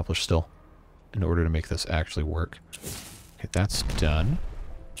stuff to accomplish still in order to make this actually work. Okay, that's done.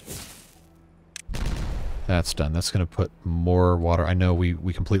 That's done. That's going to put more water. I know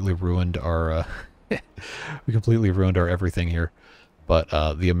we completely ruined our we completely ruined our everything here, but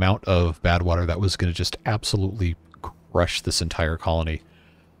the amount of bad water that was going to just absolutely crush this entire colony.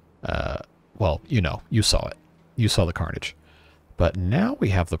 Well, you know, you saw it. You saw the carnage. But now we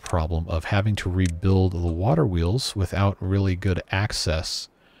have the problem of having to rebuild the water wheels without really good access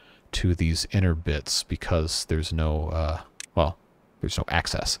to these inner bits because there's no, well, there's no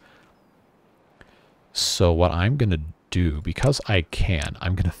access. So what I'm going to do, because I can,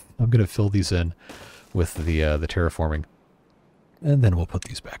 I'm gonna fill these in with the terraforming, and then we'll put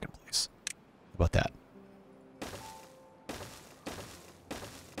these back in place. How about that?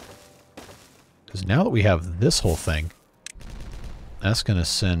 Because now that we have this whole thing, that's going to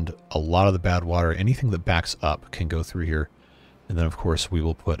send a lot of the bad water. Anything that backs up can go through here. And then, of course, we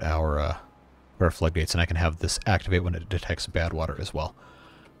will put our floodgates, and I can have this activate when it detects bad water as well.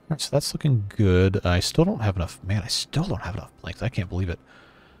 All right, so that's looking good. I still don't have enough... Man, I still don't have enough planks. I can't believe it.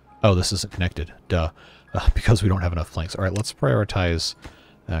 Oh, this isn't connected. Duh. Because we don't have enough planks. All right, let's prioritize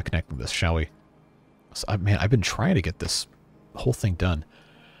connecting this, shall we? So, man, I've been trying to get this whole thing done.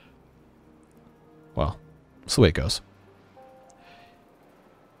 Well, that's the way it goes.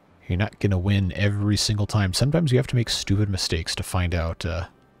 You're not going to win every single time. Sometimes you have to make stupid mistakes to find out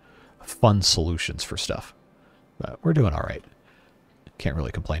fun solutions for stuff. But we're doing all right. Can't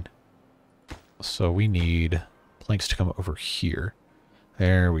really complain. So we need planks to come over here.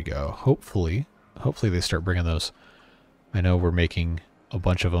 There we go. Hopefully they start bringing those. I know we're making a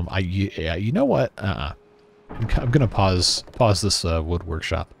bunch of them. Yeah, you know what? I'm going to pause this wood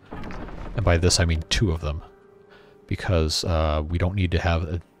workshop. And by this, I mean 2 of them. Because we don't need to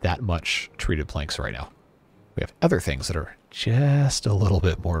have that much treated planks right now. We have other things that are just a little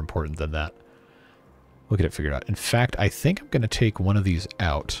bit more important than that. We'll get it figured out. In fact, I think I'm going to take one of these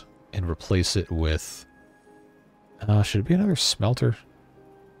out and replace it with... should it be another smelter?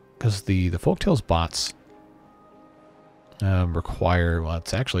 Because the Folktails bots require... Well,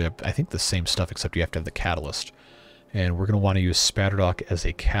 it's actually, I think, the same stuff, except you have to have the catalyst. And we're going to want to use Spatterdock as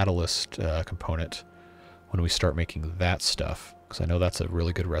a catalyst component when we start making that stuff, because I know that's a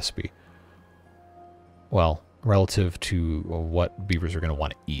really good recipe. Well, relative to what beavers are going to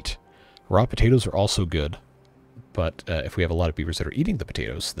want to eat. Raw potatoes are also good, but if we have a lot of beavers that are eating the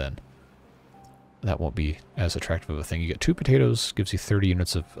potatoes, then that won't be as attractive of a thing. You get 2 potatoes, gives you 30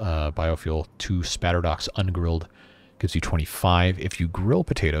 units of biofuel. 2 Spatterdocks ungrilled gives you 25. If you grill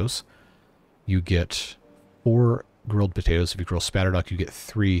potatoes, you get 4 grilled potatoes. If you grill Spatterdock, you get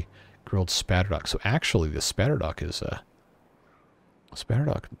 3 grilled Spatterdock. So actually, the Spatterdock is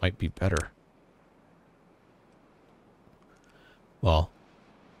Spatterdock might be better. Well,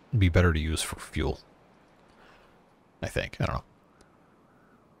 it'd be better to use for fuel, I think. I don't know.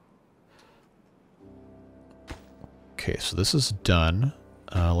 Okay, so this is done.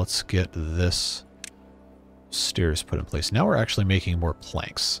 Let's get this stairs put in place. Now we're actually making more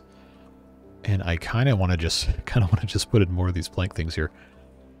planks, and I kind of want to just put in more of these plank things here.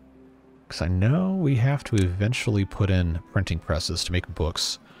 Because I know we have to eventually put in printing presses to make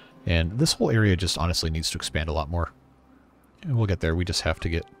books. And this whole area just honestly needs to expand a lot more. And we'll get there. We just have to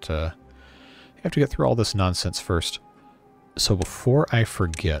get through all this nonsense first. So before I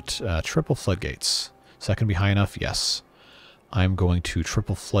forget, triple floodgates. Is that going to be high enough? Yes. I'm going to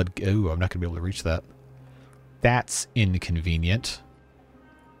triple flood... Ooh, I'm not going to be able to reach that. That's inconvenient.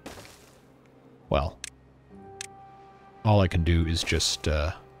 Well, all I can do is just...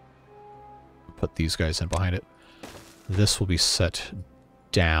 put these guys in behind it. This will be set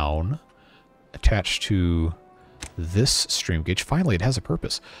down, attached to this stream gauge. Finally, it has a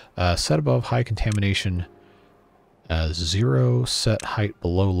purpose. Set above high contamination, 0, set height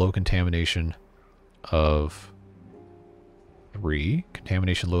below low contamination of 3,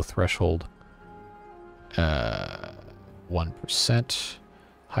 contamination low threshold 1%,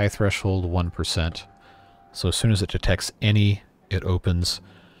 high threshold 1%. So as soon as it detects any, it opens.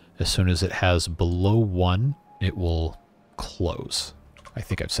 As soon as it has below 1, it will close. I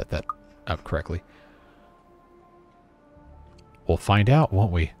think I've set that up correctly. We'll find out,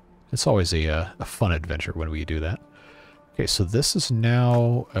 won't we? It's always a fun adventure when we do that. Okay, so this is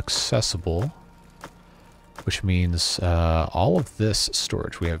now accessible, which means all of this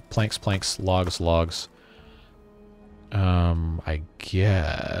storage. We have planks, planks, logs, logs. I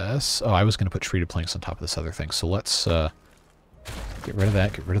guess... Oh, I was going to put treated planks on top of this other thing. So let's get rid of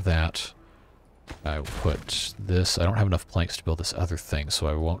that, get rid of that. I will put this... I don't have enough planks to build this other thing, so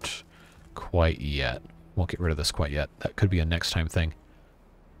I won't quite yet. Won't get rid of this quite yet. That could be a next time thing.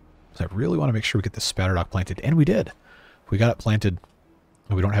 So I really want to make sure we get this Spatterdock planted, and we did. We got it planted.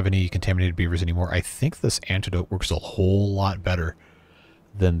 We don't have any contaminated beavers anymore. I think this antidote works a whole lot better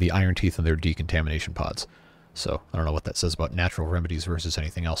than the iron teeth and their decontamination pods. So I don't know what that says about natural remedies versus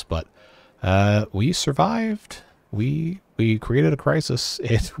anything else, but we survived. We created a crisis,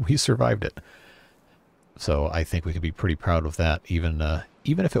 and we survived it. So I think we can be pretty proud of that, even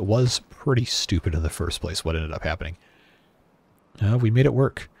if it was pretty stupid in the first place, what ended up happening. We made it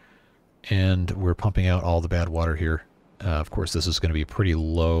work, and we're pumping out all the bad water here. Of course, this is going to be pretty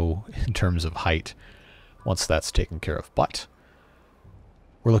low in terms of height once that's taken care of, but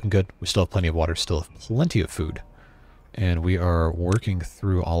we're looking good. We still have plenty of water, still have plenty of food, and we are working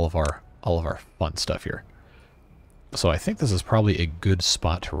through all of our fun stuff here. So I think this is probably a good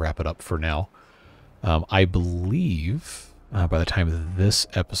spot to wrap it up for now. I believe by the time this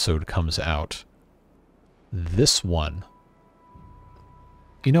episode comes out, this one...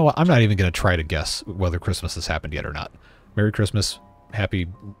 You know what? I'm not even going to try to guess whether Christmas has happened yet or not. Merry Christmas, happy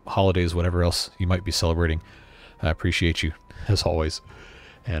holidays, whatever else you might be celebrating. I appreciate you, as always.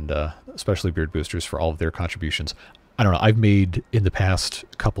 and especially Beard Boosters for all of their contributions. I don't know, I've made, in the past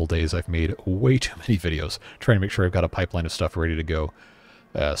couple days, I've made way too many videos, trying to make sure I've got a pipeline of stuff ready to go,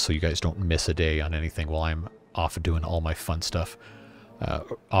 so you guys don't miss a day on anything while I'm off doing all my fun stuff,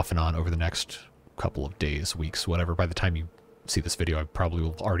 off and on over the next couple of days, weeks, whatever. By the time you see this video, I probably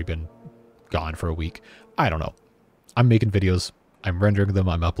will have already been gone for a week. I don't know. I'm making videos, I'm rendering them,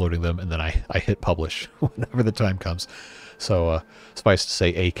 I'm uploading them, and then I hit publish whenever the time comes. So suffice to say,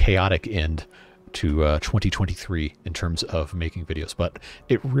 a chaotic end to 2023 in terms of making videos, but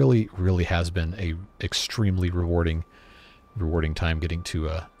it really has been a extremely rewarding time getting to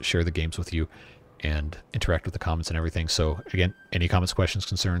share the games with you and interact with the comments and everything. So again, any comments, questions,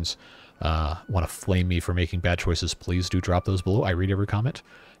 concerns, want to flame me for making bad choices, please do drop those below. I read every comment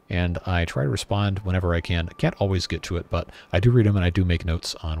and I try to respond whenever I can. I can't always get to it, but I do read them and I do make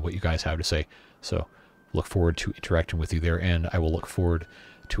notes on what you guys have to say. So look forward to interacting with you there, and I will look forward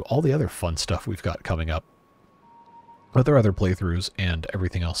to all the other fun stuff we've got coming up with our other playthroughs and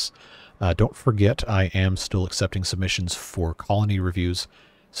everything else. Don't forget, I am still accepting submissions for colony reviews,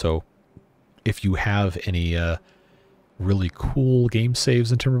 so if you have any really cool game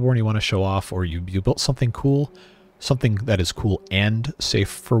saves in Timberborn you want to show off, or you built something cool, something that is cool and safe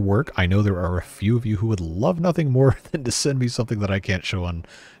for work. I know there are a few of you who would love nothing more than to send me something that I can't show on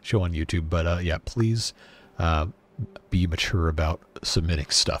YouTube, but yeah, please be mature about submitting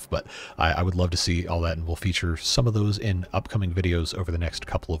stuff. But I would love to see all that, and we'll feature some of those in upcoming videos over the next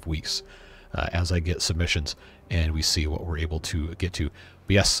couple of weeks as I get submissions and we see what we're able to get to.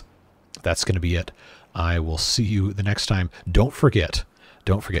 But yes, that's going to be it. I will see you the next time. Don't forget.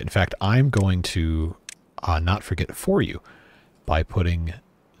 In fact, I'm going to not forget for you by putting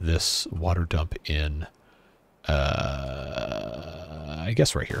this water dump in, I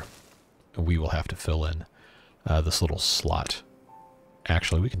guess right here. We will have to fill in this little slot.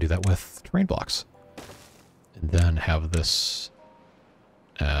 Actually, we can do that with terrain blocks. And then have this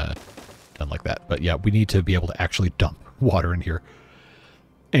done like that. But yeah, we need to be able to actually dump water in here.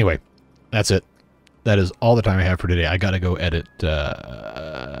 Anyway, that's it. That is all the time I have for today. I gotta go edit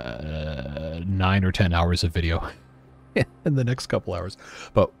 9 or 10 hours of video in the next couple hours.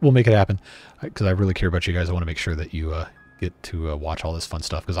 But we'll make it happen, because I really care about you guys. I want to make sure that you get to watch all this fun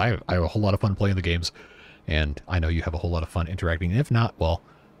stuff, because I have a whole lot of fun playing the games, and I know you have a whole lot of fun interacting. And if not, well,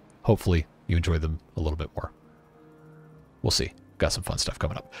 hopefully you enjoy them a little bit more. We'll see. Got some fun stuff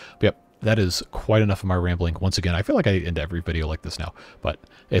coming up. But yep, that is quite enough of my rambling. Once again, I feel like I end every video like this now, but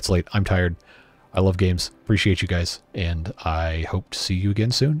it's late. I'm tired. I love games. Appreciate you guys, and I hope to see you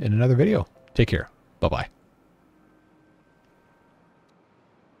again soon in another video. Take care. Bye-bye.